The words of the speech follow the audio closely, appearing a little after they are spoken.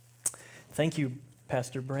Thank you,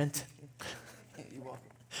 Pastor Brent. You're welcome.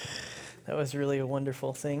 That was really a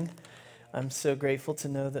wonderful thing. I'm so grateful to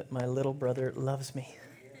know that my little brother loves me.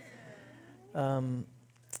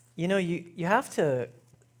 You have to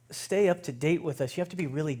stay up to date with us. You have to be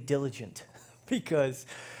really diligent because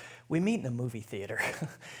we meet in a movie theater.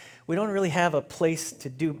 We don't really have a place to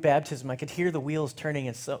do baptism. I could hear the wheels turning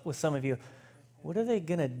with some of you. What are they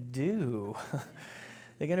going to do?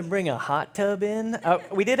 They're going to bring a hot tub in?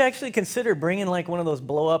 We did actually consider bringing like one of those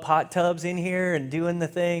blow-up hot tubs in here and doing the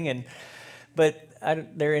thing, but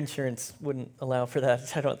their insurance wouldn't allow for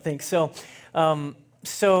that, I don't think. So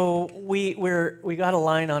we got a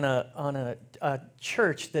line on a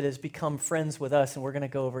church that has become friends with us, and we're going to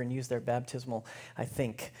go over and use their baptismal, I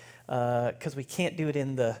think, because we can't do it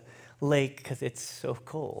in the lake because it's so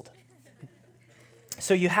cold.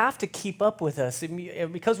 So you have to keep up with us.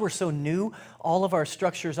 Because we're so new, all of our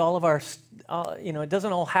structures, all of our, it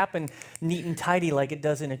doesn't all happen neat and tidy like it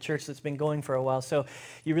does in a church that's been going for a while. So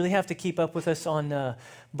you really have to keep up with us on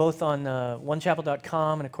both on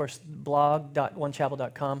onechapel.com and, of course,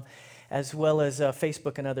 blog.onechapel.com, as well as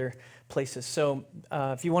Facebook and other places. So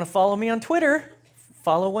if you want to follow me on Twitter,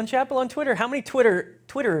 follow One Chapel on Twitter. How many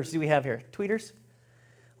Twitterers do we have here? Tweeters?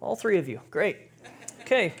 All three of you. Great.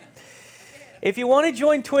 Okay. If you want to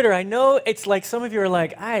join Twitter, I know it's like some of you are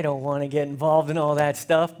like, I don't want to get involved in all that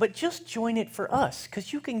stuff, but just join it for us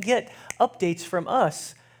because you can get updates from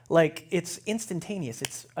us like it's instantaneous.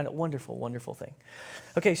 It's a wonderful, wonderful thing.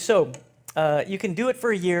 Okay, so you can do it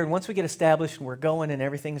for a year, and once we get established and we're going and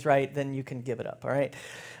everything's right, then you can give it up, all right?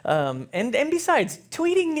 And besides,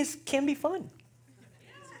 tweeting can be fun.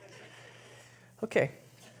 Okay.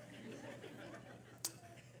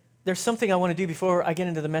 There's something I want to do before I get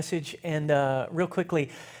into the message, and real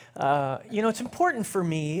quickly, it's important for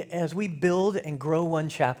me as we build and grow One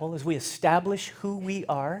Chapel, as we establish who we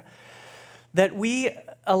are, that we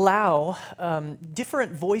allow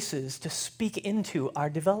different voices to speak into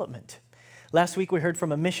our development. Last week we heard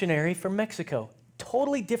from a missionary from Mexico.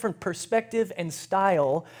 Totally different perspective and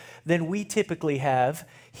style than we typically have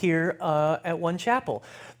here at One Chapel.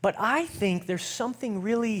 But I think there's something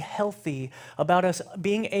really healthy about us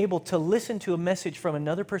being able to listen to a message from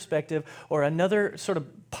another perspective or another sort of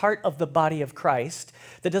part of the body of Christ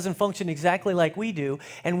that doesn't function exactly like we do.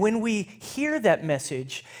 And when we hear that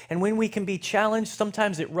message and when we can be challenged,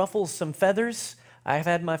 sometimes it ruffles some feathers. I've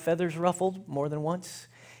had my feathers ruffled more than once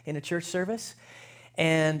in a church service.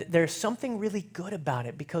 And there's something really good about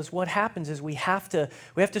it because what happens is we have to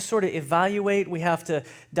sort of evaluate, we have to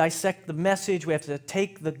dissect the message, we have to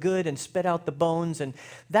take the good and spit out the bones, and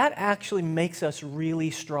that actually makes us really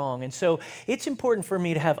strong. And so it's important for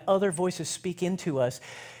me to have other voices speak into us.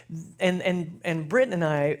 And Britt and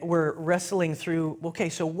I were wrestling through, okay,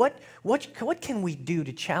 so what can we do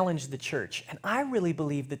to challenge the church? And I really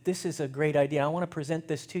believe that this is a great idea. I want to present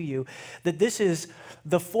this to you, that this is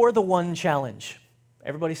the For the One challenge.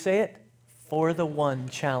 Everybody say it? For the One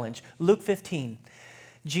challenge. Luke 15.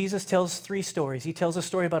 Jesus tells three stories. He tells a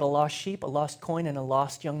story about a lost sheep, a lost coin, and a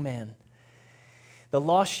lost young man. The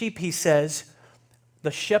lost sheep, he says, the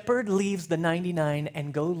shepherd leaves the 99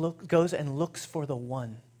 and goes and looks for the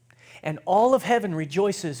one. And all of heaven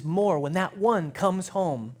rejoices more when that one comes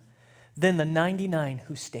home than the 99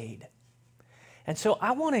 who stayed. And so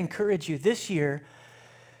I want to encourage you this year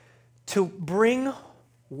to bring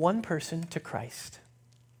one person to Christ.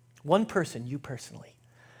 One person, you personally.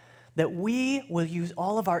 That we will use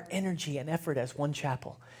all of our energy and effort as One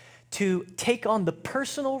Chapel to take on the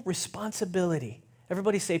personal responsibility.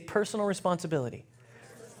 Everybody say personal responsibility.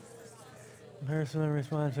 Personal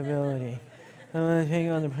responsibility. I'm going to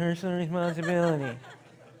take on the personal responsibility.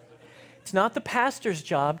 It's not the pastor's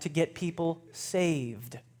job to get people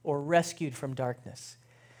saved or rescued from darkness.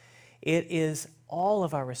 It is all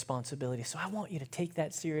of our responsibility. So I want you to take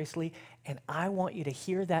that seriously, and I want you to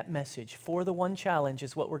hear that message. For the One challenge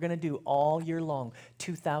is what we're going to do all year long,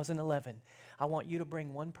 2011. I want you to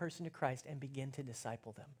bring one person to Christ and begin to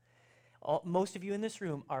disciple them. Most of you in this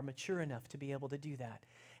room are mature enough to be able to do that.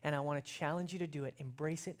 And I want to challenge you to do it,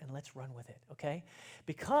 embrace it, and let's run with it, okay?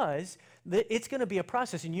 Because it's going to be a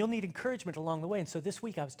process, and you'll need encouragement along the way. And so this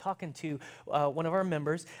week I was talking to one of our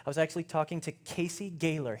members. I was actually talking to Casey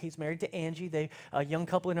Gaylor. He's married to Angie. They're a young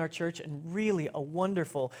couple in our church, and really a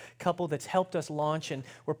wonderful couple that's helped us launch, and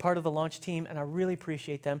we're part of the launch team, and I really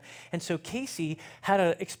appreciate them. And so Casey had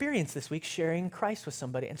an experience this week sharing Christ with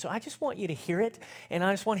somebody. And so I just want you to hear it, and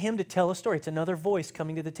I just want him to tell a story. It's another voice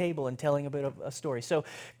coming to the table and telling a bit of a story. So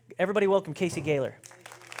everybody welcome Casey Gaylor.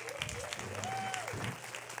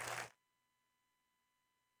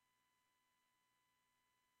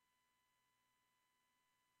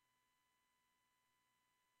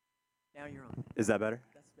 Now you're on. Is that better?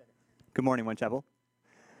 That's better. Good morning, One Chapel.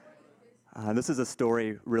 This is a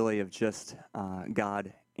story really of just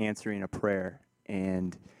God answering a prayer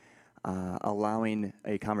and allowing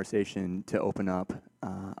a conversation to open up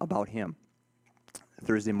about Him.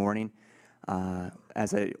 Thursday morning,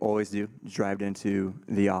 as I always do, drive into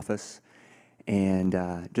the office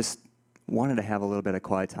and just wanted to have a little bit of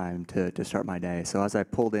quiet time to start my day. So as I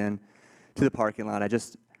pulled in to the parking lot, I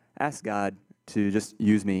just asked God to just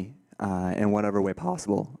use me in whatever way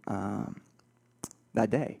possible that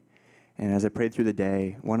day. And as I prayed through the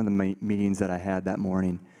day, one of the meetings that I had that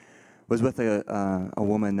morning was with a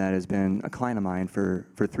woman that has been a client of mine for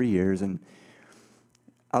 3 years. And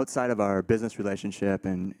outside of our business relationship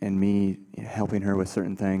and me helping her with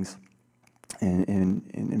certain things and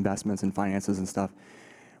investments and finances and stuff,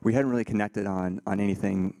 we hadn't really connected on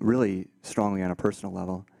anything really strongly on a personal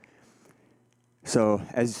level. So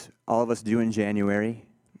as all of us do in January,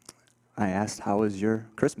 I asked, how was your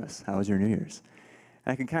Christmas? How was your New Year's?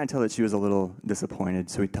 And I could kind of tell that she was a little disappointed,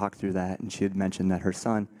 so we talked through that, and she had mentioned that her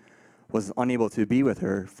son was unable to be with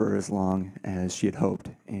her for as long as she had hoped,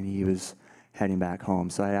 and he was heading back home.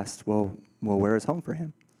 So I asked, well, where is home for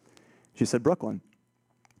him? She said, Brooklyn.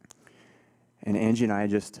 And Angie and I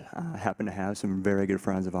just happened to have some very good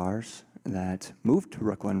friends of ours that moved to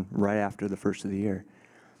Brooklyn right after the first of the year.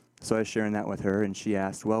 So I was sharing that with her, and she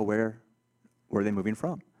asked, well, where are they moving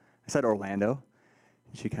from? I said, Orlando.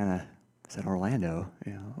 And she kind of said, Orlando?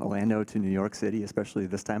 Orlando to New York City, especially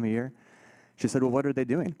this time of year? She said, well, what are they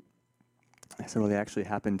doing? I said, well, they actually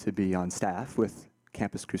happen to be on staff with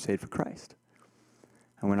Campus Crusade for Christ.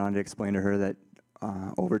 I went on to explain to her that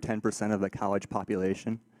over 10% of the college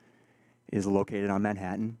population is located on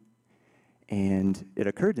Manhattan, and it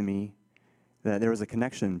occurred to me that there was a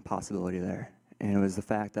connection possibility there, and it was the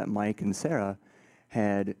fact that Mike and Sarah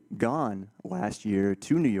had gone last year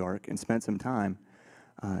to New York and spent some time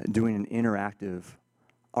doing an interactive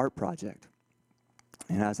art project.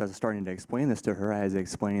 And as I was starting to explain this to her, I was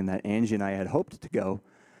explaining that Angie and I had hoped to go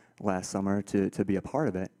last summer to be a part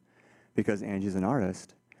of it because Angie's an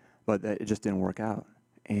artist, but that it just didn't work out.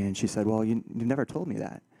 And she said, well, you never told me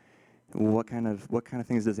that. What kind of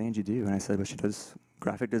things does Angie do? And I said, well, she does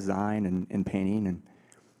graphic design and painting. And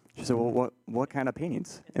she said, well, what kind of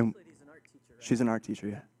paintings? And Lady's an art teacher, right? she's an art teacher,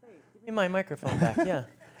 yeah. Hey, give me my microphone back, yeah.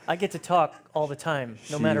 I get to talk all the time,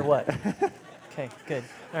 no matter what. Okay, good.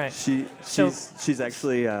 All right. She's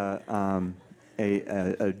actually a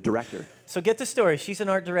director. So get the story. She's an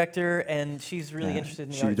art director, and she's really interested in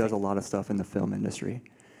the art She does thing. a lot of stuff in the film industry.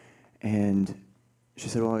 And she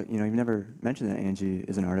said, well, you've never mentioned that Angie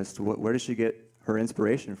is an artist. Where does she get her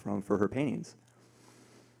inspiration from for her paintings?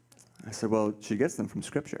 I said, well, she gets them from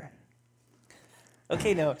Scripture.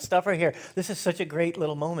 Okay, now stop right here. This is such a great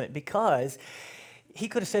little moment because he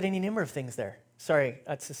could have said any number of things there. Sorry,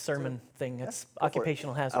 that's a sermon thing. That's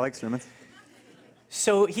occupational hazard. I like sermons.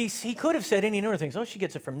 So he could have said any number of things. Oh, she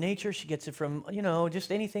gets it from nature. She gets it from,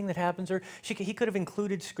 just anything that happens. Or he could have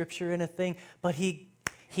included Scripture in a thing. But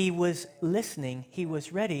he was listening. He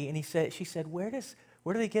was ready. And she said, where does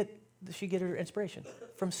she get her inspiration?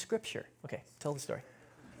 From Scripture. Okay, tell the story.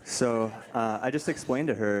 So I just explained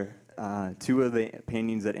to her two of the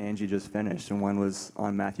paintings that Angie just finished. And one was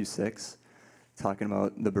on Matthew 6, talking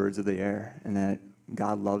about the birds of the air and that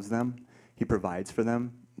God loves them. He provides for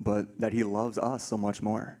them, but that He loves us so much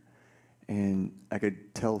more. And I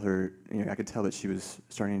could tell her, I could tell that she was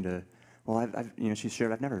starting to, well, she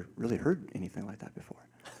shared, I've never really heard anything like that before.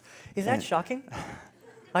 Is that shocking?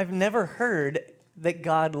 I've never heard that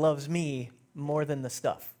God loves me more than the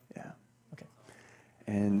stuff. Yeah. Okay.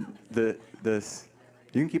 And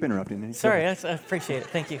you can keep interrupting me. Sorry, I appreciate it.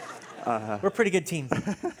 Thank you. We're a pretty good team.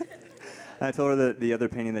 I told her that the other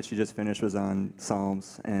painting that she just finished was on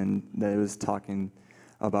Psalms, and that it was talking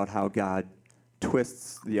about how God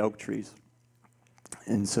twists the oak trees.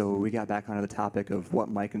 And so we got back onto the topic of what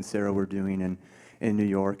Mike and Sarah were doing in New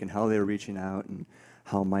York and how they were reaching out and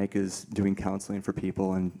how Mike is doing counseling for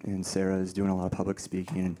people and Sarah is doing a lot of public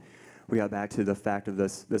speaking. And we got back to the fact of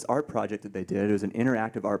this art project that they did. It was an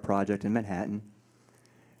interactive art project in Manhattan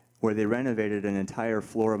where they renovated an entire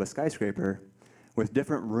floor of a skyscraper with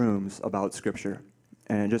different rooms about Scripture.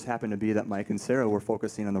 And it just happened to be that Mike and Sarah were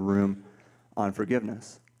focusing on the room on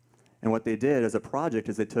forgiveness. And what they did as a project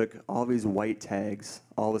is they took all these white tags,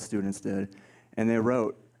 all the students did, and they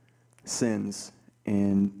wrote sins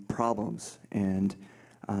and problems and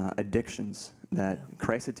addictions that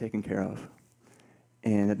Christ had taken care of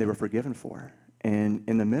and that they were forgiven for. And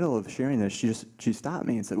in the middle of sharing this, she stopped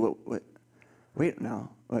me and said, wait,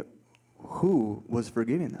 now, who was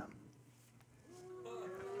forgiving them?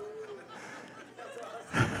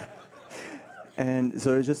 And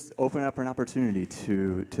so it just opened up an opportunity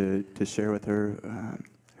to share with her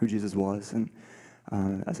who Jesus was. And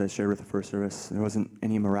as I shared with the first service, there wasn't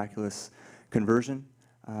any miraculous conversion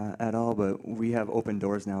at all, but we have open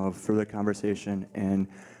doors now of further conversation, and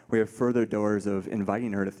we have further doors of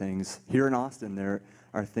inviting her to things. Here in Austin, there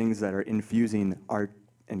are things that are infusing art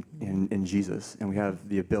in Jesus, and we have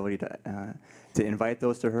the ability to invite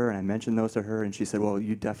those to her, and I mentioned those to her, and she said, well,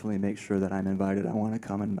 you definitely make sure that I'm invited. I want to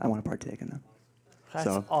come and I want to partake in them. That's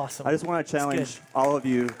So awesome. I just want to challenge all of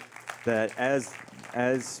you that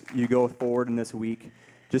as you go forward in this week,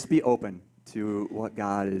 just be open to what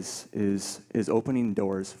God is opening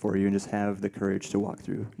doors for you, and just have the courage to walk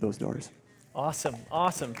through those doors. Awesome.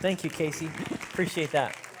 Thank you, Casey. Appreciate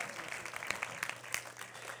that.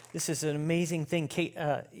 This is an amazing thing.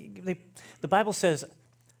 The Bible says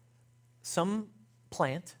some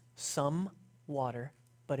plant, some water,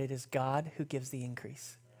 but it is God who gives the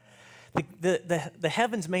increase. The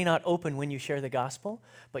heavens may not open when you share the gospel,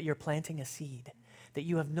 but you're planting a seed that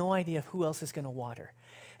you have no idea who else is going to water.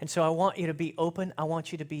 And so I want you to be open. I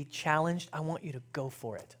want you to be challenged. I want you to go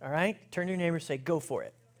for it, all right? Turn to your neighbor and say, go for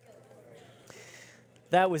it.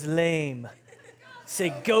 That was lame.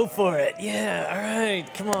 Say, go for it. Yeah, all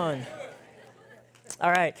right, come on.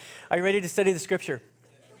 All right, are you ready to study the scripture?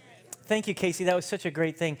 Thank you, Casey. That was such a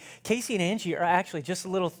great thing. Casey and Angie are actually, just a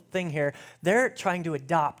little thing here, they're trying to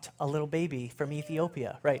adopt a little baby from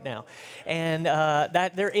Ethiopia right now. And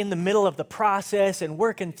that they're in the middle of the process and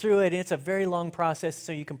working through it. It's a very long process,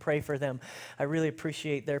 so you can pray for them. I really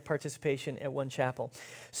appreciate their participation at One Chapel.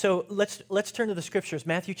 So let's turn to the scriptures.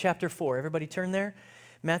 Matthew chapter 4. Everybody turn there.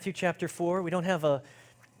 Matthew chapter 4. We don't have a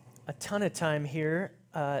ton of time here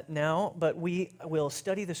now, but we will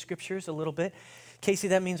study the scriptures a little bit. Casey,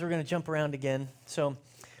 that means we're going to jump around again. So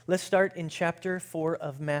let's start in chapter 4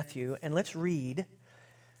 of Matthew, and let's read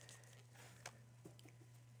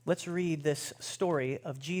this story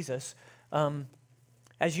of Jesus.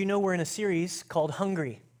 As you know, we're in a series called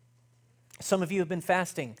Hungry. Some of you have been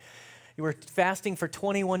fasting. You were fasting for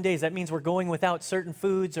 21 days. That means we're going without certain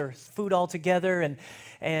foods or food altogether,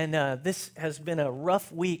 and this has been a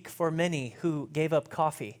rough week for many who gave up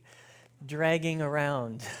coffee. Dragging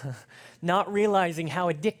around, not realizing how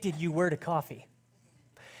addicted you were to coffee.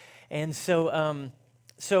 And so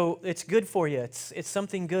it's good for you. It's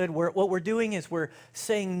something good. What we're doing is we're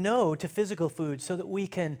saying no to physical food so that we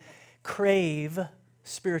can crave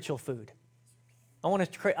spiritual food. I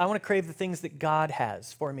want to crave the things that God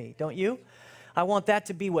has for me, don't you? I want that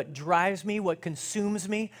to be what drives me, what consumes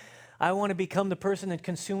me. I want to become the person that's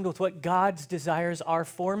consumed with what God's desires are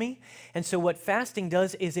for me. And so what fasting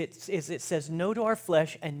does is it says no to our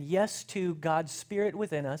flesh and yes to God's Spirit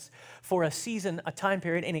within us for a season, a time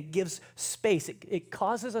period, and it gives space. It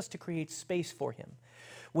causes us to create space for Him.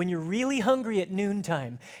 When you're really hungry at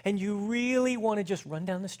noontime and you really want to just run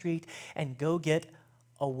down the street and go get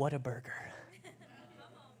a Whataburger.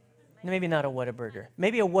 Maybe not a Whataburger.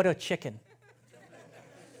 Maybe a Whata chicken.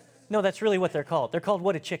 No, that's really what they're called. They're called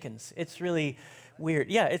Whata chickens. It's really weird.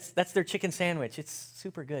 Yeah, that's their chicken sandwich. It's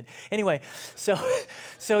super good. Anyway, so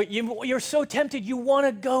you're so tempted, you want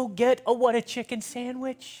to go get a Whata chicken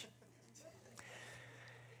sandwich,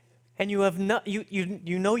 and you have not.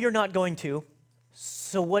 You know you're not going to.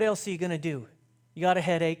 So what else are you going to do? You got a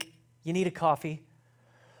headache. You need a coffee.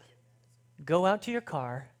 Go out to your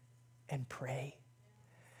car and pray.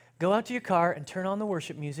 Go out to your car and turn on the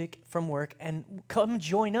worship music from work and come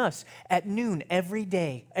join us at noon every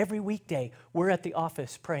day, every weekday. We're at the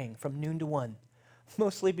office praying from noon to 1,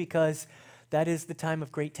 mostly because that is the time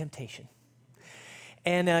of great temptation.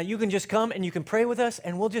 And you can just come and you can pray with us,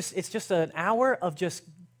 and it's just an hour of just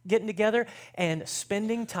getting together and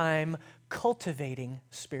spending time cultivating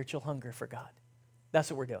spiritual hunger for God. That's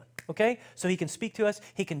what we're doing, okay? So He can speak to us.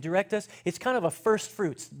 He can direct us. It's kind of a first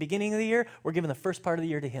fruits. Beginning of the year, we're giving the first part of the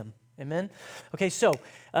year to Him. Amen? Okay, so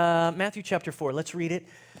Matthew chapter 4, let's read it.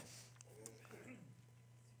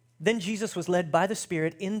 Then Jesus was led by the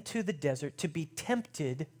Spirit into the desert to be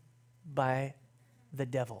tempted by the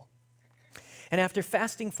devil. And after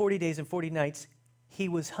fasting 40 days and 40 nights, He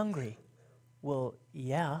was hungry. Well,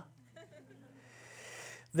 yeah.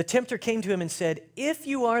 The tempter came to Him and said, "If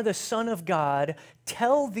you are the Son of God,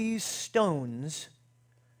 tell these stones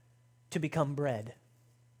to become bread."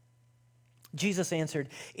 Jesus answered,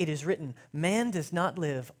 "It is written, man does not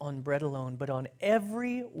live on bread alone, but on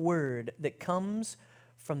every word that comes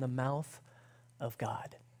from the mouth of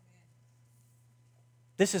God."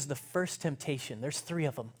 This is the first temptation. There's 3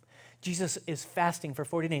 of them. Jesus is fasting for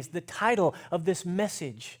 40 days. The title of this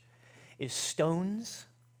message is Stones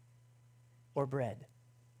or Bread.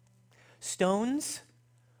 Stones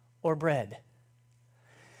or bread?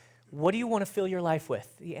 What do you want to fill your life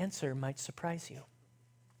with? The answer might surprise you.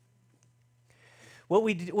 What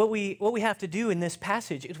we have to do in this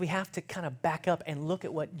passage is we have to kind of back up and look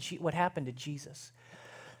at what happened to Jesus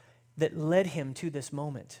that led him to this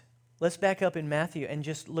moment. Let's back up in Matthew and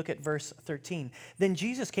just look at verse 13. Then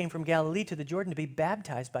Jesus came from Galilee to the Jordan to be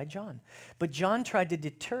baptized by John. But John tried to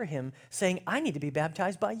deter him, saying, I need to be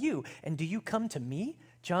baptized by you, and do you come to me?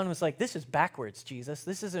 John was like, this is backwards, Jesus.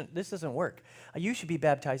 This doesn't work. You should be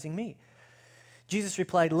baptizing me. Jesus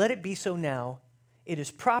replied, let it be so now. It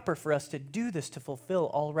is proper for us to do this to fulfill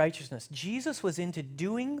all righteousness. Jesus was into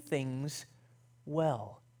doing things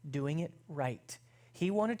well, doing it right.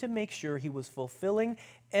 He wanted to make sure he was fulfilling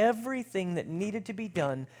everything that needed to be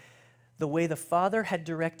done the way the Father had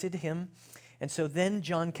directed him. And so then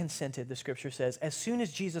John consented, the scripture says. As soon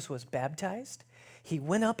as Jesus was baptized, he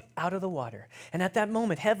went up out of the water. And at that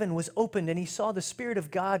moment, heaven was opened, and he saw the Spirit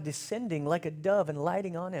of God descending like a dove and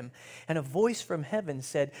lighting on him. And a voice from heaven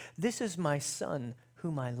said, this is my Son,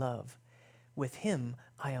 whom I love. With him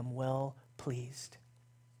I am well pleased.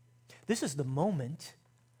 This is the moment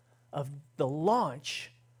of the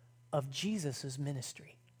launch of Jesus'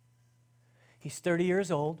 ministry. He's 30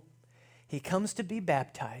 years old. He comes to be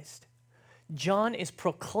baptized. John is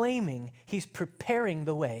proclaiming, he's preparing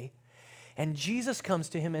the way. And Jesus comes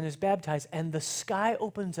to him and is baptized, and the sky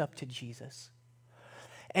opens up to Jesus.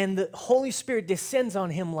 And the Holy Spirit descends on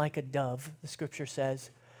him like a dove, the scripture says.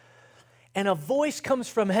 And a voice comes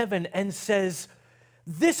from heaven and says,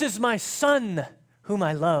 this is my Son, whom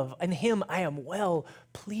I love, and him I am well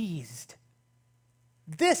pleased.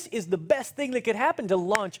 This is the best thing that could happen to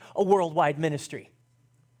launch a worldwide ministry.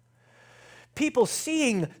 People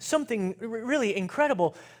seeing something really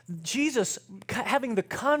incredible. Jesus having the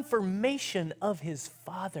confirmation of his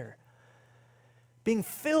Father. Being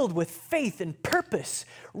filled with faith and purpose.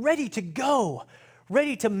 Ready to go.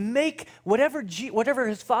 Ready to make whatever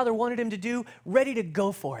his Father wanted him to do. Ready to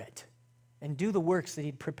go for it. And do the works that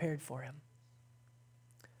he'd prepared for him.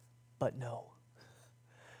 But no.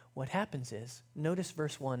 What happens is, notice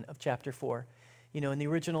verse 1 of chapter 4. You know, in the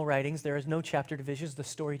original writings, there is no chapter divisions. The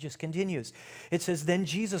story just continues. It says, then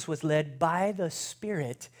Jesus was led by the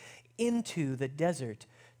Spirit into the desert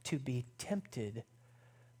to be tempted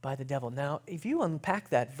by the devil. Now, if you unpack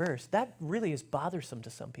that verse, that really is bothersome to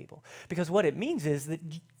some people. Because what it means is that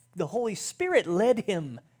the Holy Spirit led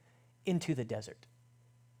him into the desert,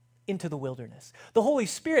 into the wilderness. The Holy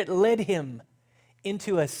Spirit led him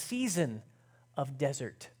into a season of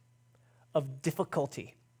desert, of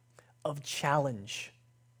difficulty, of challenge.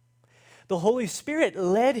 The Holy Spirit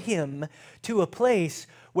led him to a place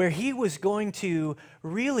where he was going to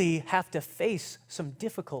really have to face some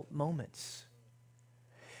difficult moments.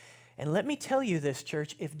 And let me tell you this,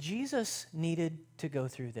 church, if Jesus needed to go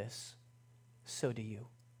through this, so do you.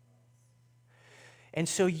 And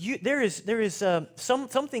so there is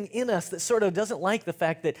something in us that sort of doesn't like the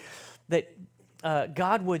fact that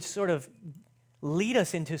God would sort of lead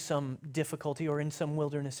us into some difficulty or in some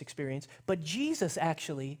wilderness experience, but Jesus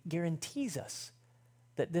actually guarantees us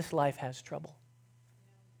that this life has trouble,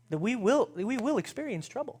 that we will experience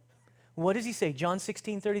trouble. What does he say? John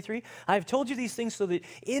 16:33, I have told you these things so that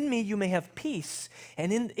in me you may have peace,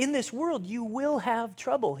 and in this world you will have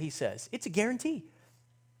trouble, he says. It's a guarantee.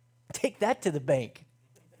 Take that to the bank.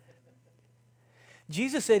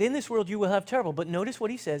 Jesus said, in this world you will have trouble, but notice what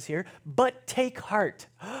he says here, but take heart.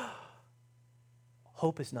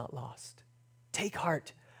 Hope is not lost. Take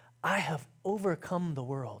heart. I have overcome the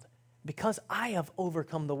world. Because I have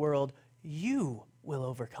overcome the world, you will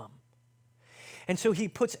overcome. And so he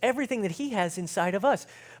puts everything that he has inside of us.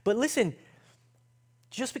 But listen,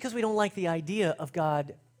 just because we don't like the idea of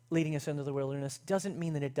God leading us into the wilderness doesn't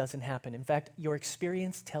mean that it doesn't happen. In fact, your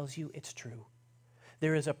experience tells you it's true.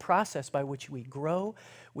 There is a process by which we grow,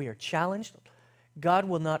 we are challenged. God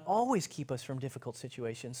will not always keep us from difficult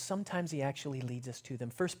situations. Sometimes he actually leads us to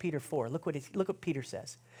them. 1 Peter 4, look what Peter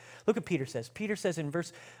says. Look what Peter says. Peter says in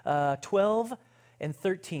verse 12 and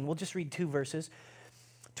 13, we'll just read two verses.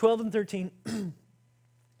 12 and 13,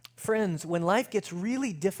 friends, when life gets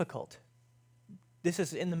really difficult, this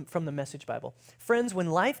is from the Message Bible. Friends, when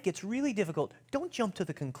life gets really difficult, don't jump to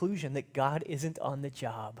the conclusion that God isn't on the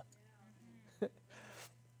job.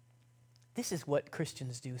 This is what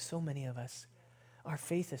Christians do, so many of us. Our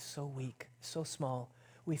faith is so weak, so small.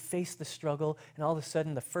 We face the struggle, and all of a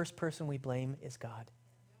sudden, the first person we blame is God.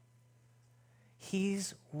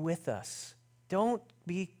 He's with us. Don't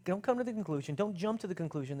come to the conclusion, don't jump to the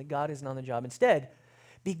conclusion that God isn't on the job. Instead,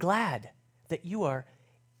 be glad that you are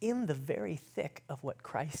in the very thick of what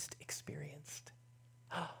Christ experienced.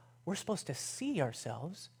 We're supposed to see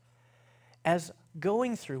ourselves as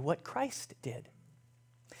going through what Christ did.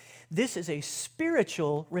 This is a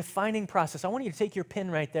spiritual refining process. I want you to take your pen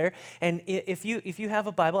right there, and if you have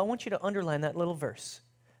a Bible, I want you to underline that little verse,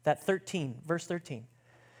 that 13, verse 13.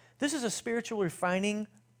 This is a spiritual refining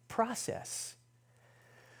process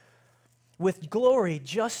with glory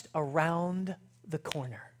just around the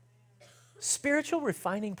corner. Spiritual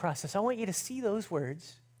refining process. I want you to see those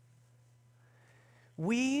words.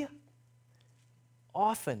 We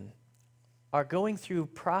often are going through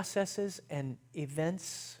processes and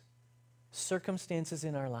events, circumstances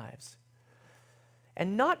in our lives.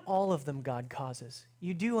 And not all of them God causes.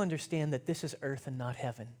 You do understand that this is earth and not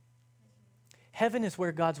heaven. Heaven is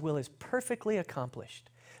where God's will is perfectly accomplished.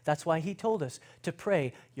 That's why he told us to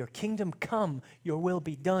pray, your kingdom come, your will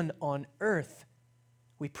be done on earth.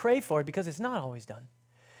 We pray for it because it's not always done.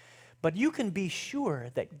 But you can be sure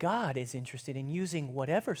that God is interested in using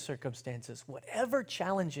whatever circumstances, whatever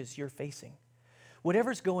challenges you're facing,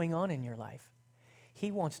 whatever's going on in your life. He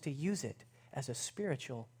wants to use it as a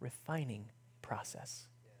spiritual refining process.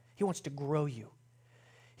 He wants to grow you.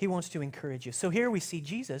 He wants to encourage you. So here we see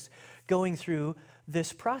Jesus going through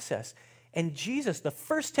this process. And Jesus, the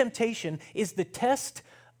first temptation is the test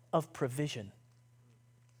of provision.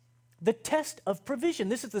 The test of provision.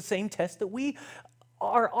 This is the same test that we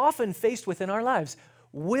are often faced with in our lives.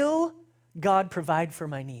 Will God provide for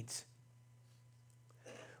my needs?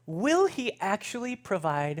 Will he actually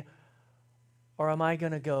provide, or am I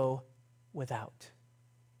going to go without?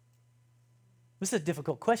 This is a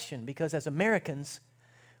difficult question because as Americans,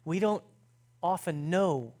 we don't often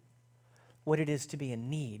know what it is to be in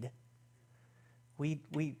need.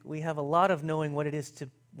 We have a lot of knowing what it is to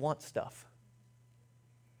want stuff.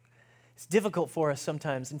 It's difficult for us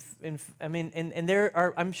sometimes. And there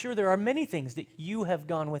are, I'm sure there are many things that you have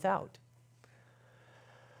gone without.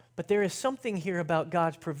 But there is something here about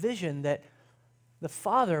God's provision that the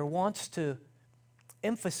Father wants to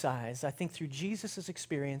emphasize, I think, through Jesus'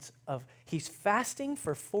 experience of he's fasting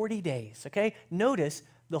for 40 days, okay? Notice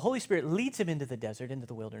the Holy Spirit leads him into the desert, into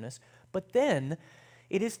the wilderness, but then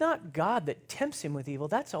it is not God that tempts him with evil.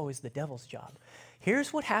 That's always the devil's job.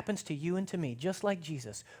 Here's what happens to you and to me, just like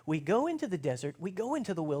Jesus. We go into the desert, we go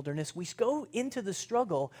into the wilderness, we go into the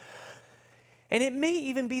struggle, and it may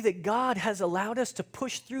even be that God has allowed us to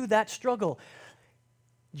push through that struggle.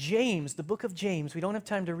 James, the book of James, we don't have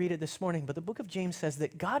time to read it this morning, but the book of James says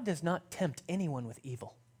that God does not tempt anyone with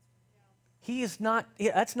evil. That's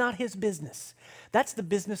not his business. That's the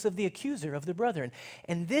business of the accuser of the brethren.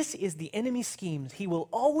 And this is the enemy's schemes. He will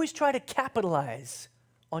always try to capitalize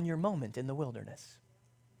on your moment in the wilderness.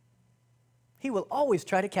 He will always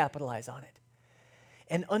try to capitalize on it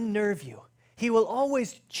and unnerve you. He will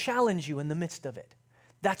always challenge you in the midst of it.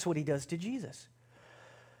 That's what he does to Jesus.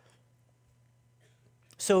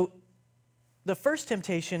 So the first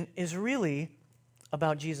temptation is really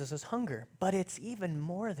about Jesus' hunger, but it's even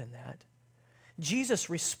more than that. Jesus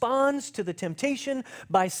responds to the temptation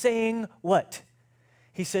by saying what?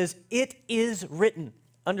 He says, "It is written."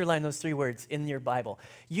 Underline those three words in your Bible.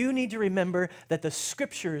 You need to remember that the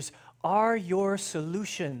scriptures are your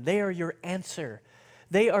solution. They are your answer.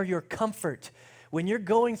 They are your comfort. When you're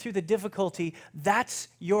going through the difficulty, that's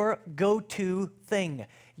your go-to thing.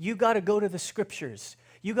 You got to go to the scriptures.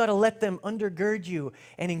 You got to let them undergird you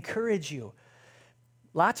and encourage you.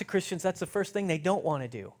 Lots of Christians, that's the first thing they don't want to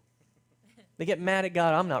do. They get mad at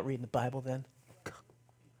God. I'm not reading the Bible then.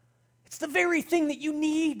 It's the very thing that you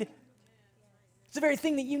need. It's the very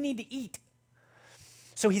thing that you need to eat.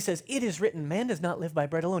 So he says, "It is written, man does not live by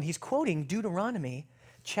bread alone." He's quoting Deuteronomy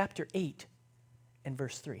chapter 8 and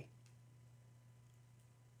verse 3.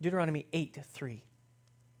 Deuteronomy 8:3.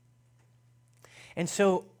 And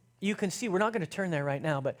so you can see, we're not going to turn there right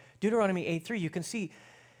now, but Deuteronomy 8:3, you can see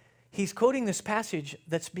he's quoting this passage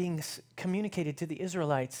that's being communicated to the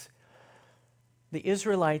Israelites. The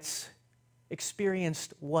Israelites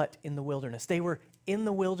experienced what in the wilderness? They were in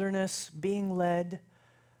the wilderness being led,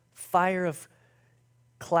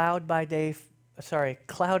 cloud by day,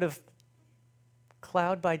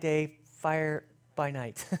 fire by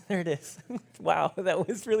night. There it is. Wow, that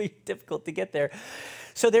was really difficult to get there.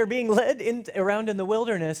 So they're being led around in the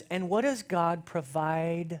wilderness, and what does God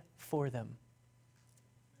provide for them?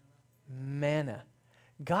 Manna.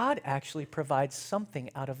 God actually provides something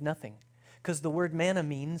out of nothing, because the word manna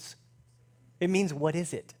means what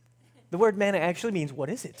is it? The word manna actually means what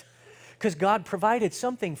is it? Because God provided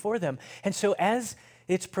something for them. And so as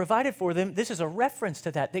it's provided for them, this is a reference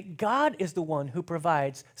to that God is the one who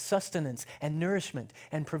provides sustenance and nourishment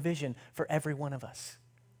and provision for every one of us.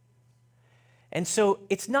 And so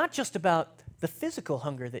it's not just about the physical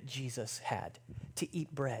hunger that Jesus had to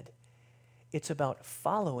eat bread. It's about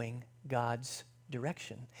following God's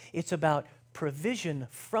direction. It's about provision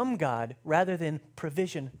from God rather than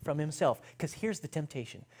provision from himself. Because here's the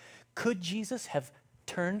temptation. Could Jesus have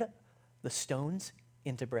turned the stones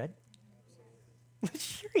into bread?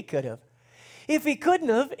 Sure he could have. If he couldn't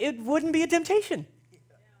have, it wouldn't be a temptation.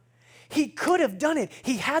 He could have done it.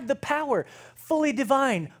 He had the power, fully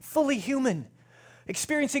divine, fully human,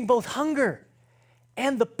 experiencing both hunger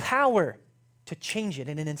and the power to change it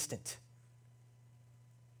in an instant.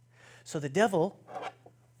 So the devil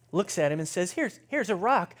looks at him and says, here's a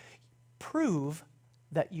rock. Prove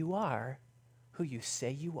that you are who you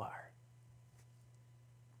say you are.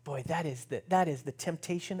 Boy, that is the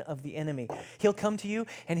temptation of the enemy. He'll come to you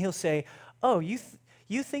and he'll say, oh, you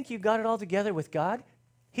think you got it all together with God?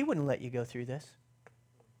 He wouldn't let you go through this.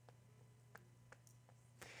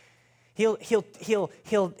 He'll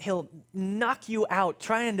knock you out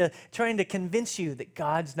trying to convince you that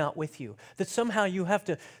God's not with you, that somehow you have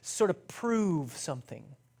to sort of prove something.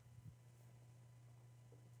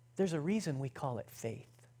 There's a reason we call it faith.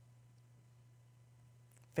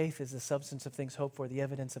 Faith is the substance of things hoped for, the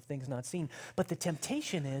evidence of things not seen. But the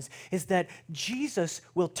temptation is that Jesus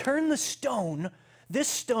will turn the stone, this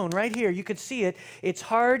stone right here, you could see it, it's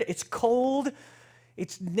hard, it's cold,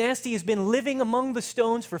 it's nasty. He's been living among the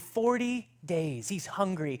stones for 40 days. He's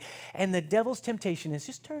hungry. And the devil's temptation is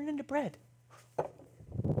just turn it into bread.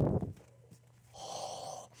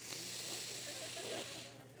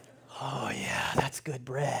 Oh yeah, that's good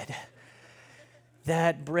bread.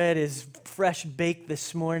 That bread is fresh baked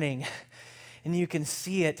this morning, and you can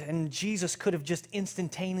see it, and Jesus could have just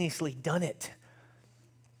instantaneously done it.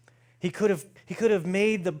 He could have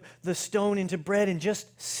made the stone into bread and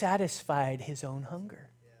just satisfied his own hunger.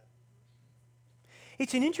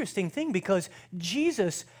 It's an interesting thing because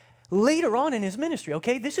Jesus, later on in his ministry,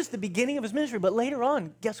 okay, this is the beginning of his ministry, but later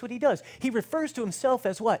on, guess what he does? He refers to himself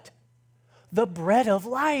as what? The bread of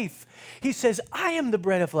life. He says, I am the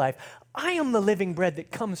bread of life. I am the living bread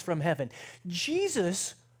that comes from heaven.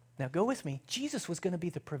 Jesus, now go with me, Jesus was going to be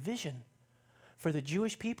the provision for the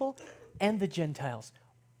Jewish people and the Gentiles,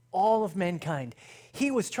 all of mankind.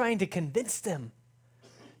 He was trying to convince them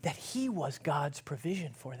that he was God's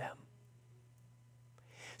provision for them.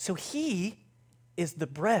 So he is the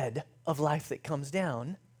bread of life that comes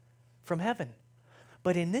down from heaven.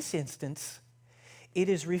 But in this instance, it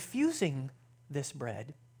is refusing this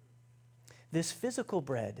bread, this physical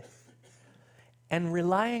bread, and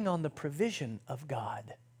relying on the provision of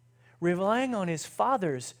God, relying on his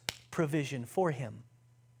Father's provision for him.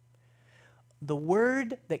 The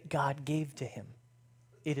word that God gave to him,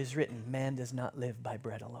 it is written, man does not live by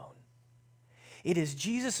bread alone. It is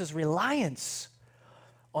Jesus' reliance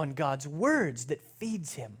on God's words that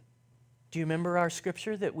feeds him. Do you remember our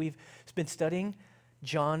scripture that we've been studying?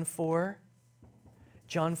 John 4,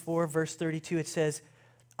 verse 32, it says,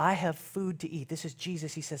 I have food to eat. This is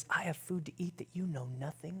Jesus. He says, I have food to eat that you know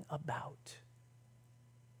nothing about.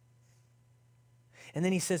 And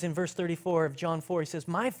then he says in verse 34 of John 4, he says,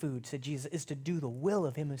 my food, said Jesus, is to do the will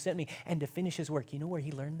of him who sent me and to finish his work. You know where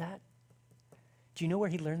he learned that? Do you know where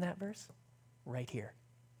he learned that verse? Right here.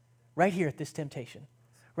 Right here at this temptation.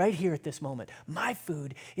 Right here at this moment. My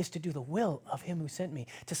food is to do the will of him who sent me,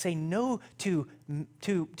 to say no to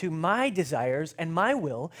my desires and my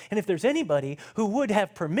will. And if there's anybody who would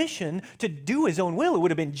have permission to do his own will, it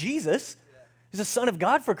would have been Jesus. He's the Son of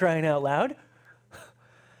God, for crying out loud.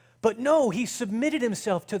 But no, he submitted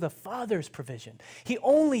himself to the Father's provision. He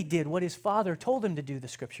only did what his Father told him to do, the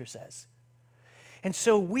scripture says. And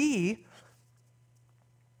so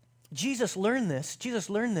Jesus learned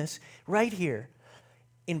this right here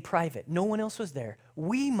in private. No one else was there.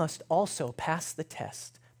 We must also pass the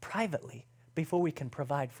test privately before we can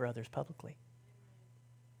provide for others publicly.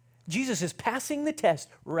 Jesus is passing the test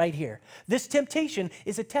right here. This temptation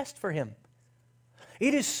is a test for him.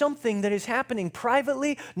 It is something that is happening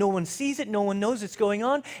privately. No one sees it. No one knows it's going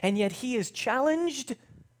on. And yet he is challenged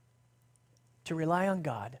to rely on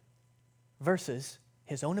God versus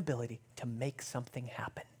his own ability to make something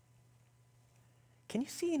happen. Can you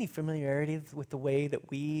see any familiarity with the way that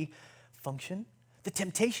we function? The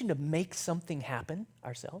temptation to make something happen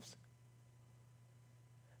ourselves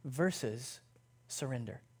versus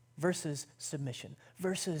surrender, versus submission,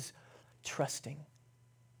 versus trusting.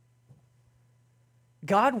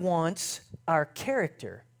 God wants our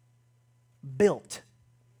character built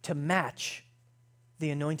to match the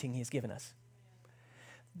anointing he's given us.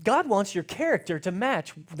 God wants your character to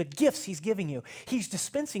match the gifts he's giving you. He's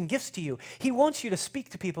dispensing gifts to you. He wants you to speak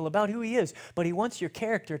to people about who he is, but he wants your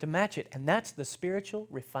character to match it, and that's the spiritual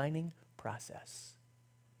refining process.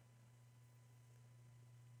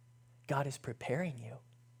 God is preparing you,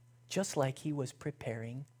 just like he was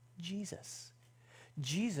preparing Jesus.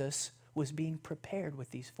 Jesus was being prepared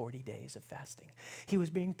with these 40 days of fasting. He was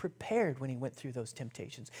being prepared when he went through those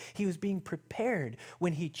temptations. He was being prepared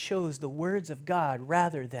when he chose the words of God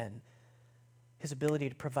rather than his ability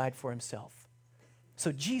to provide for himself.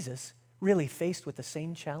 So Jesus really faced with the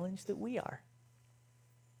same challenge that we are.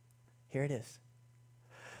 Here it is.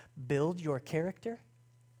 Build your character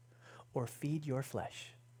or feed your flesh.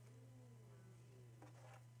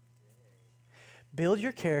 Build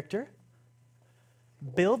your character.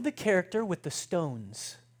 Build the character with the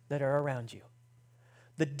stones that are around you.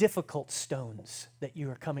 The difficult stones that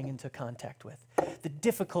you are coming into contact with. The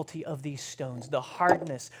difficulty of these stones, the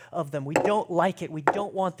hardness of them. We don't like it. We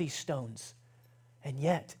don't want these stones. And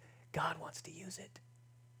yet, God wants to use it.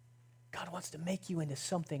 God wants to make you into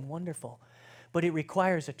something wonderful. But it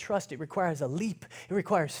requires a trust. It requires a leap. It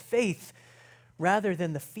requires faith rather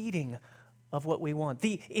than the feeding of what we want.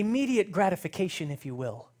 The immediate gratification, if you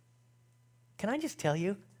will. Can I just tell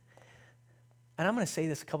you, and I'm going to say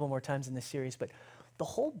this a couple more times in this series, but the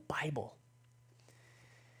whole Bible,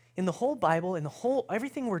 in the whole Bible,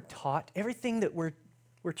 everything we're taught, everything that we're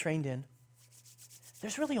trained in,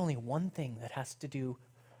 there's really only one thing that has to do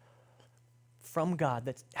from God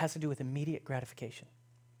that has to do with immediate gratification.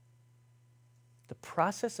 The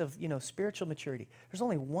process of, spiritual maturity. There's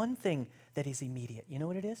only one thing that is immediate. You know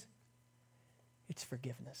what it is? It's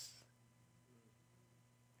forgiveness.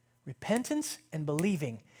 Repentance and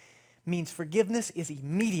believing means forgiveness is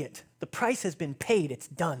immediate. The price has been paid. It's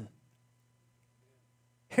done.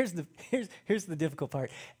 Here's the difficult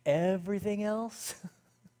part. Everything else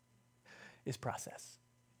is process.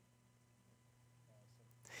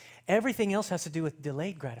 Everything else has to do with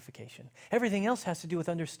delayed gratification. Everything else has to do with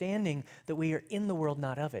understanding that we are in the world,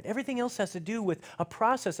 not of it. Everything else has to do with a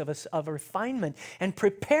process of a refinement and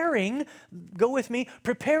preparing, go with me,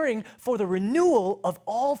 preparing for the renewal of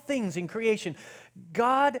all things in creation.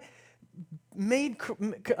 God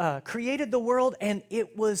created the world, and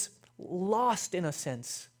it was lost in a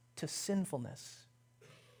sense to sinfulness.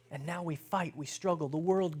 And now we fight, we struggle, the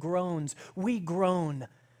world groans, we groan.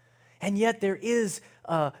 And yet there is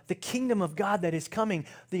the kingdom of God that is coming,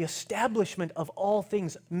 the establishment of all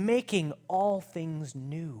things, making all things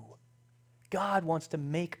new. God wants to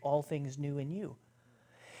make all things new in you.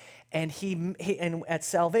 And and at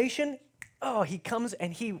salvation, he comes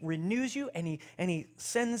and he renews you, and he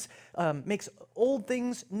sends, makes old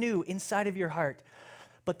things new inside of your heart.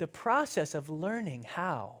 But the process of learning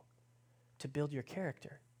how to build your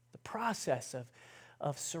character, the process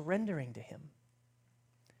of surrendering to him,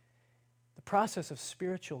 the process of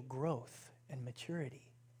spiritual growth and maturity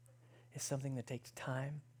is something that takes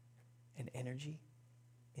time and energy,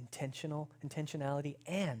 intentionality,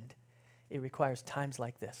 and it requires times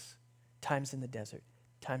like this, times in the desert,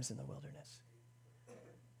 times in the wilderness.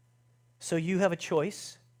 So you have a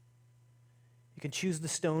choice. You can choose the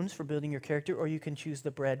stones for building your character, or you can choose the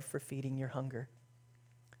bread for feeding your hunger.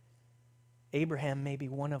 Abraham may be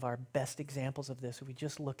one of our best examples of this if we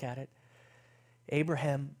just look at it.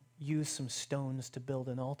 Abraham used some stones to build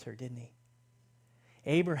an altar, didn't he?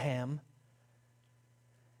 Abraham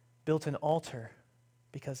built an altar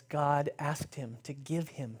because God asked him to give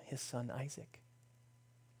him his son Isaac.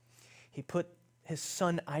 He put his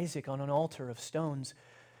son Isaac on an altar of stones,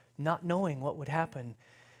 not knowing what would happen.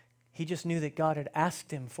 He just knew that God had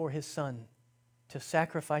asked him for his son to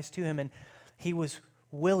sacrifice to him, and he was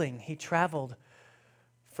willing. He traveled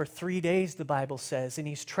for 3 days, the Bible says, and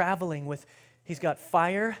he's traveling he's got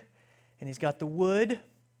fire and he's got the wood.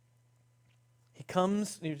 He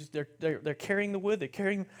comes, they're carrying the wood, they're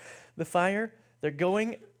carrying the fire, they're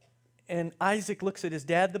going, and Isaac looks at his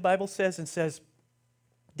dad, the Bible says, and says,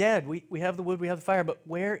 Dad, we have the wood, we have the fire, but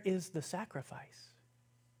where is the sacrifice?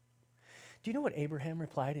 Do you know what Abraham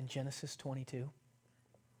replied in Genesis 22?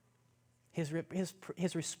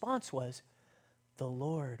 His response was, the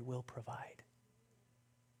Lord will provide.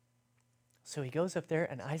 So he goes up there,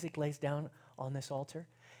 and Isaac lays down on this altar,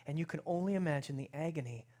 and you can only imagine the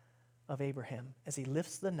agony of Abraham as he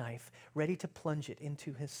lifts the knife, ready to plunge it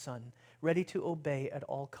into his son, ready to obey at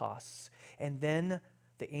all costs. And then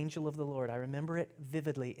the angel of the Lord, I remember it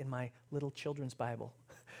vividly in my little children's Bible,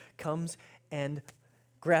 comes and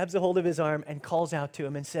grabs a hold of his arm and calls out to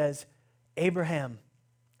him and says, Abraham,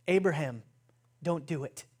 Abraham, don't do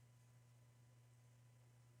it.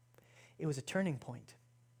 It was a turning point.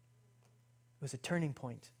 It was a turning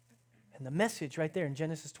point. And the message right there in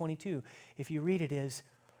Genesis 22, if you read it, is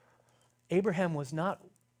Abraham was not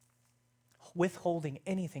withholding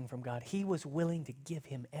anything from God. He was willing to give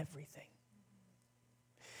him everything.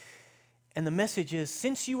 And the message is,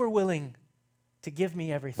 since you are willing to give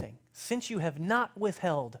me everything, since you have not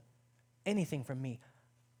withheld anything from me,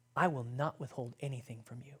 I will not withhold anything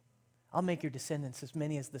from you. I'll make your descendants as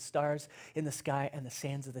many as the stars in the sky and the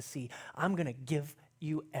sands of the sea. I'm going to give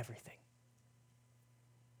you everything.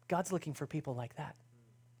 God's looking for people like that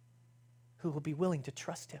who will be willing to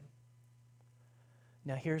trust him.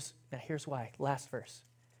 Now here's why. Last verse.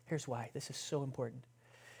 Here's why. This is so important.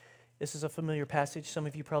 This is a familiar passage. Some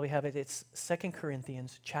of you probably have it. It's 2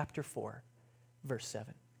 Corinthians chapter 4, verse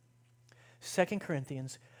 7. 2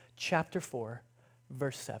 Corinthians chapter 4,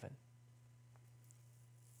 verse 7.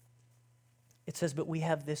 It says, but we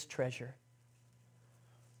have this treasure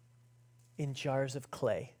in jars of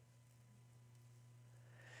clay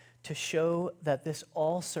to show that this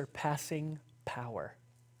all-surpassing power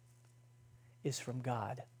is from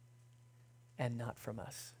God and not from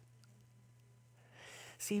us.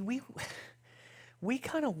 See, we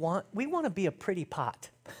kind of want to be a pretty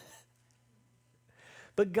pot.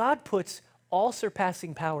 But God puts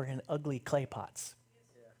all-surpassing power in ugly clay pots.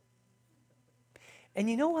 And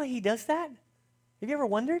you know why he does that? Have you ever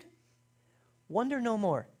wondered? Wonder no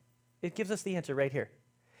more. It gives us the answer right here.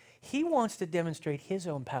 He wants to demonstrate his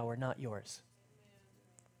own power, not yours.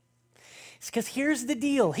 It's because here's the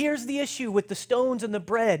deal. Here's the issue with the stones and the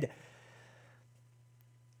bread.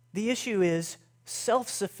 The issue is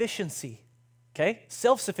self-sufficiency, okay?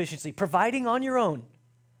 Self-sufficiency, providing on your own,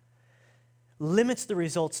 limits the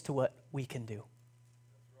results to what we can do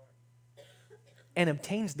and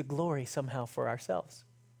obtains the glory somehow for ourselves.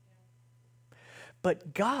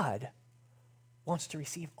 But God wants to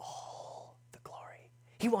receive all the glory.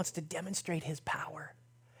 He wants to demonstrate his power.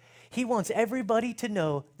 He wants everybody to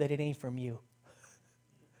know that it ain't from you,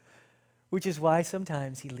 which is why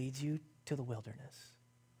sometimes he leads you to the wilderness,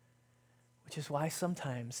 which is why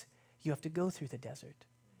sometimes you have to go through the desert.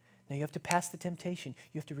 Now you have to pass the temptation.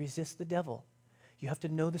 You have to resist the devil. You have to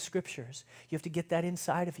know the scriptures. You have to get that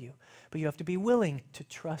inside of you. But you have to be willing to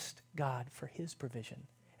trust God for his provision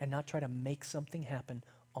and not try to make something happen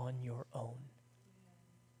on your own.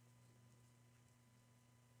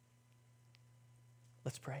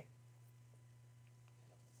 Let's pray.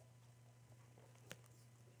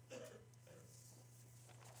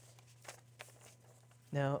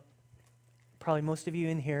 Now, probably most of you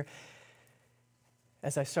in here,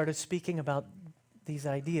 as I started speaking about these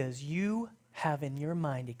ideas, you have in your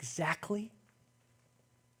mind exactly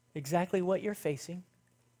what you're facing,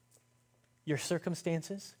 your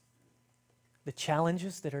circumstances, the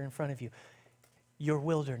challenges that are in front of you, your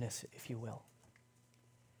wilderness, if you will.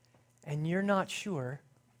 And you're not sure,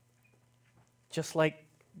 just like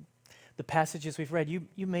the passages we've read,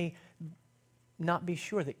 you may not be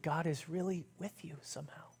sure that God is really with you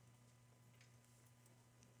somehow.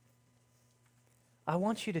 I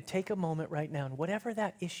want you to take a moment right now, and whatever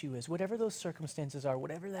that issue is, whatever those circumstances are,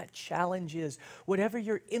 whatever that challenge is, whatever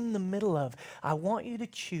you're in the middle of, I want you to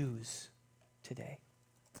choose today.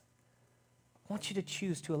 I want you to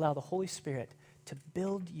choose to allow the Holy Spirit to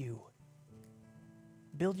build you,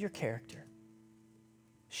 build your character,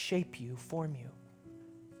 shape you, form you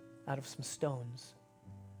out of some stones,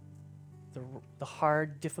 the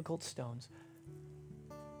hard, difficult stones.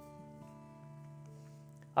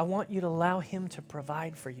 I want you to allow him to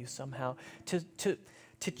provide for you somehow,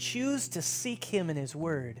 to choose to seek him in his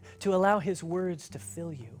word, to allow his words to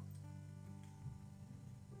fill you,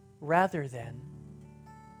 rather than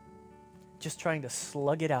just trying to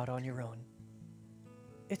slug it out on your own.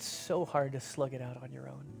 It's so hard to slug it out on your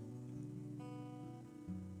own.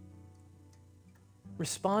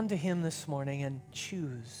 Respond to him this morning and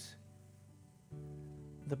choose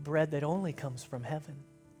the bread that only comes from heaven.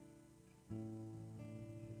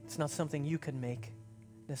 It's not something you can make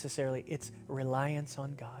necessarily. It's reliance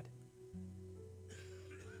on God.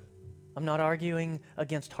 I'm not arguing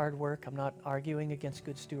against hard work. I'm not arguing against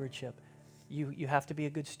good stewardship. You have to be a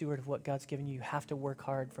good steward of what God's given you. You have to work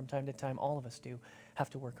hard from time to time. All of us do have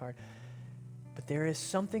to work hard. But there is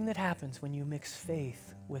something that happens when you mix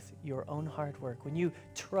faith with your own hard work, when you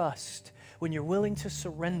trust, when you're willing to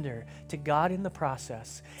surrender to God in the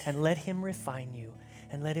process and let him refine you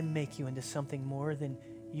and let him make you into something more than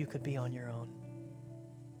you could be on your own.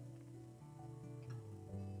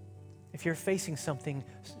 If you're facing something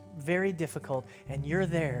very difficult and you're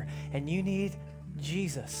there and you need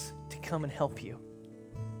Jesus to come and help you,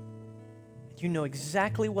 you know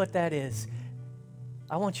exactly what that is,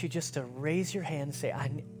 I want you just to raise your hand and say,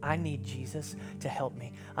 I need Jesus to help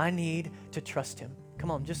me. I need to trust him.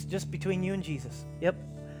 Come on, just between you and Jesus. Yep,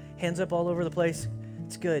 hands up all over the place.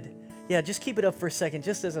 It's good. Yeah, just keep it up for a second,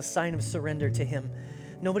 just as a sign of surrender to him.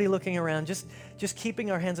 Nobody looking around, just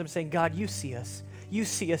keeping our hands up saying, God, you see us. You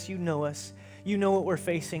see us, you know us. You know what we're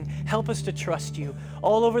facing. Help us to trust you.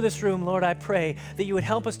 All over this room, Lord, I pray that you would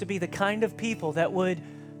help us to be the kind of people that would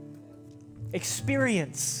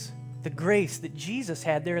experience the grace that Jesus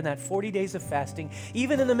had there in that 40 days of fasting,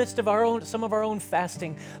 even in the midst of some of our own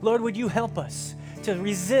fasting. Lord, would you help us to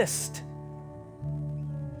resist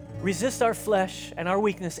our flesh and our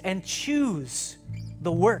weakness and choose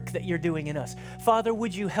the work that you're doing in us. Father,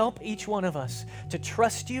 would you help each one of us to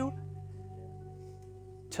trust you,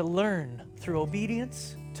 to learn through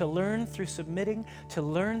obedience, to learn through submitting, to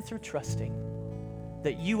learn through trusting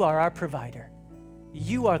that you are our provider.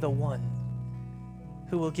 You are the one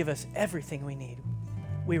who will give us everything we need.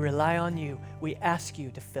 We rely on you. We ask you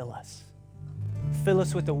to fill us. Fill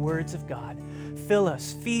us with the words of God. Fill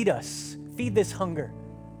us, feed this hunger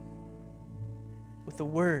with the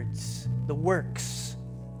words, the works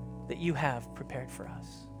that you have prepared for us.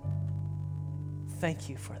 Thank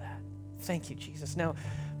you for that. Thank you, Jesus. Now,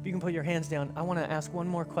 if you can put your hands down, I want to ask one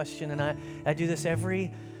more question, and I do this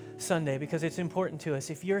every Sunday because it's important to us.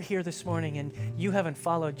 If you're here this morning and you haven't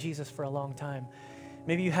followed Jesus for a long time,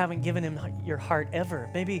 maybe you haven't given him your heart ever.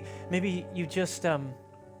 Maybe you just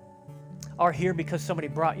are here because somebody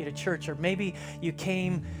brought you to church, or maybe you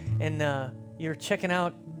came and you're checking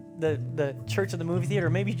out the church at the movie theater,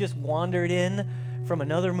 or maybe you just wandered in from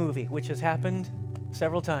another movie, which has happened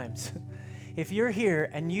several times. If you're here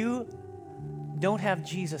and you don't have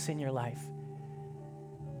Jesus in your life,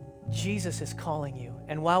 Jesus is calling you.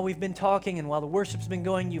 And while we've been talking and while the worship's been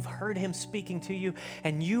going, you've heard him speaking to you,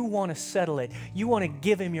 and you want to settle it. You want to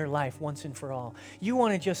give him your life once and for all. You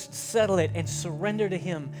want to just settle it and surrender to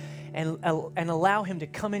him and allow him to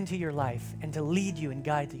come into your life and to lead you and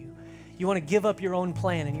guide you. You want to give up your own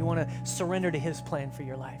plan and you want to surrender to his plan for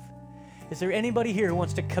your life. Is there anybody here who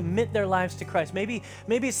wants to commit their lives to Christ? Maybe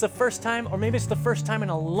it's the first time, or maybe it's the first time in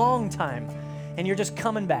a long time, and you're just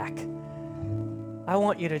coming back. I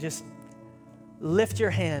want you to just lift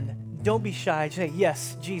your hand. Don't be shy. Say,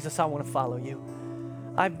 yes, Jesus, I want to follow you.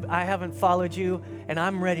 I haven't followed you, and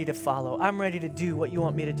I'm ready to follow. I'm ready to do what you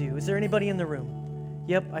want me to do. Is there anybody in the room?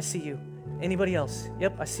 Yep, I see you. Anybody else?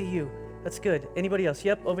 Yep, I see you. That's good. Anybody else?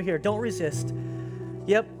 Yep, over here. Don't resist.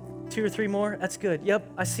 Yep, 2 or 3 more. That's good.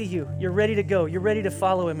 Yep, I see you. You're ready to go. You're ready to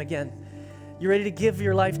follow him again. You're ready to give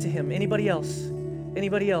your life to him. Anybody else?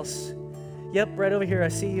 Anybody else? Yep, right over here. I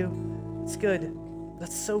see you. It's good.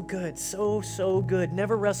 That's so good. So good.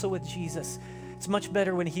 Never wrestle with Jesus. It's much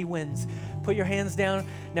better when he wins. Put your hands down.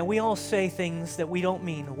 Now, we all say things that we don't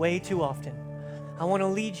mean way too often. I want to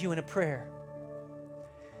lead you in a prayer.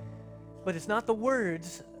 But it's not the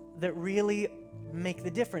words that really make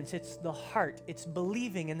the difference. It's the heart. It's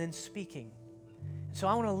believing and then speaking. So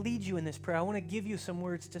I want to lead you in this prayer. I want to give you some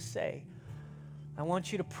words to say. I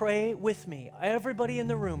want you to pray with me. Everybody in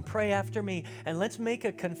the room, pray after me. And let's make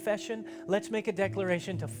a confession. Let's make a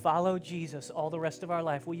declaration to follow Jesus all the rest of our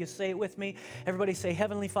life. Will you say it with me? Everybody say,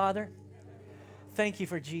 Heavenly Father, thank you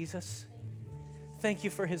for Jesus. Thank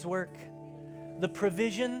you for his work. The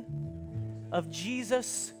provision of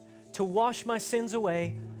Jesus to wash my sins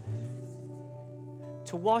away,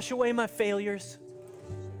 to wash away my failures,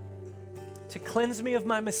 to cleanse me of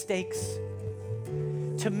my mistakes,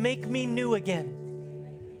 to make me new again,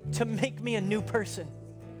 to make me a new person.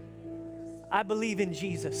 I believe in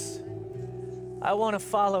Jesus. I want to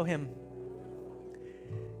follow him.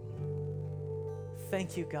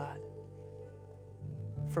 Thank you, God,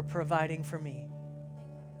 for providing for me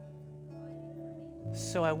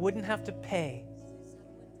so I wouldn't have to pay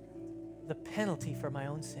the penalty for my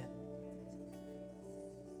own sin.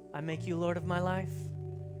 I make you Lord of my life.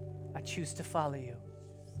 I choose to follow you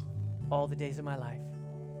all the days of my life.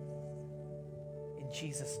 In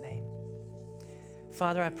Jesus' name.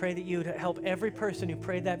 Father, I pray that you would help every person who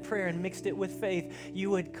prayed that prayer and mixed it with faith. You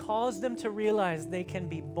would cause them to realize they can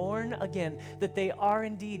be born again, that they are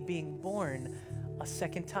indeed being born a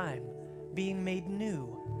second time, being made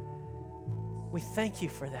new. We thank you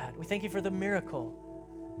for that. We thank you for the miracle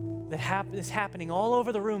that is happening all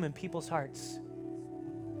over the room in people's hearts.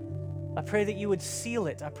 I pray that you would seal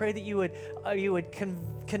it. I pray that you would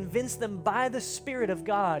convince them by the Spirit of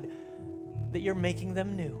God that you're making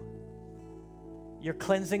them new. You're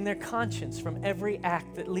cleansing their conscience from every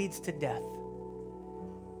act that leads to death.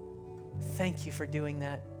 Thank you for doing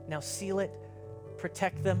that. Now seal it,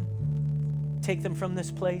 protect them, take them from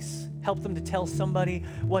this place, help them to tell somebody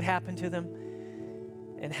what happened to them,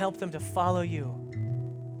 and help them to follow you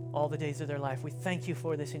all the days of their life. We thank you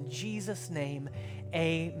for this in Jesus' name.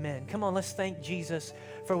 Amen. Come on, let's thank Jesus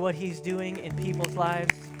for what he's doing in people's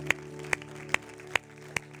lives.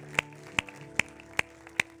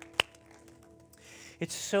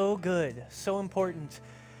 It's so good, so important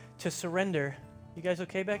to surrender. You guys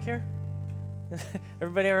okay back here?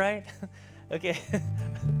 Everybody all right? Okay.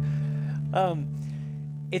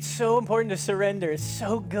 It's so important to surrender. It's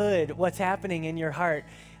so good what's happening in your heart.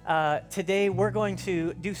 Today, we're going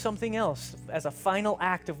to do something else as a final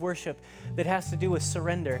act of worship that has to do with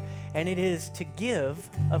surrender, and it is to give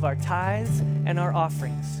of our tithes and our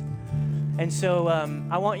offerings. And so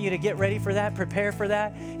I want you to get ready for that, prepare for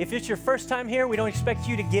that. If it's your first time here, we don't expect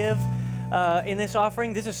you to give in this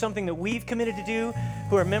offering. This is something that we've committed to do,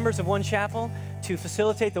 who are members of One Chapel, to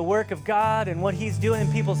facilitate the work of God and what He's doing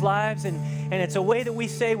in people's lives. And it's a way that we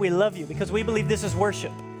say we love you, because we believe this is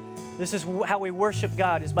worship. This is how we worship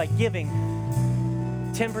God, is by giving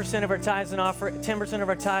 10% of our tithes and offer 10% of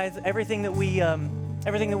our tithes, everything that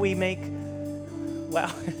we make.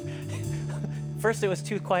 Wow. First it was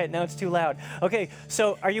too quiet, now it's too loud. Okay,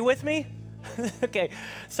 so are you with me? Okay,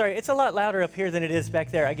 sorry, it's a lot louder up here than it is back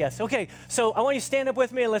there, I guess. Okay, so I want you to stand up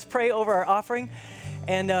with me and let's pray over our offering.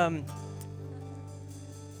 And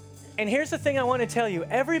here's the thing I want to tell you.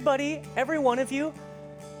 Everybody, every one of you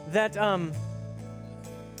that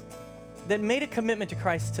made a commitment to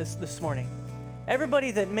Christ this morning, everybody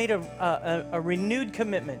that made a renewed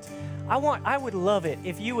commitment, I would love it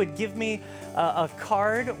if you would give me a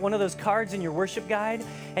card, one of those cards in your worship guide,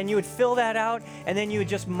 and you would fill that out, and then you would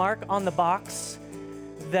just mark on the box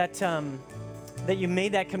that you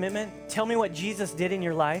made that commitment. Tell me what Jesus did in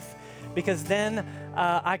your life, because then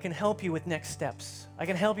I can help you with next steps. I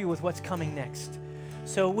can help you with what's coming next.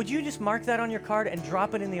 So would you just mark that on your card and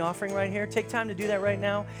drop it in the offering right here? Take time to do that right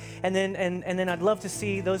now. And then I'd love to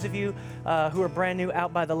see those of you who are brand new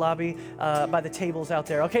out by the lobby, by the tables out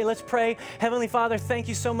there. Okay, let's pray. Heavenly Father, thank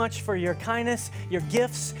you so much for your kindness, your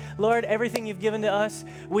gifts. Lord, everything you've given to us.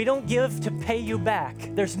 We don't give to pay you back.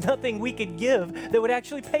 There's nothing we could give that would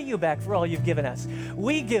actually pay you back for all you've given us.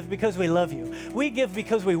 We give because we love you. We give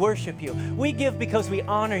because we worship you. We give because we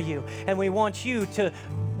honor you. And we want you to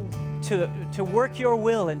work your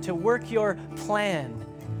will and to work your plan,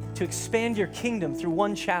 to expand your kingdom through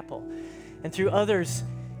One Chapel and through others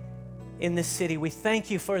in this city. We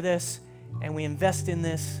thank you for this, and we invest in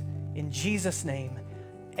this in Jesus' name.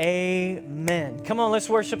 Amen. Come on, let's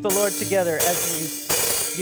worship the Lord together as we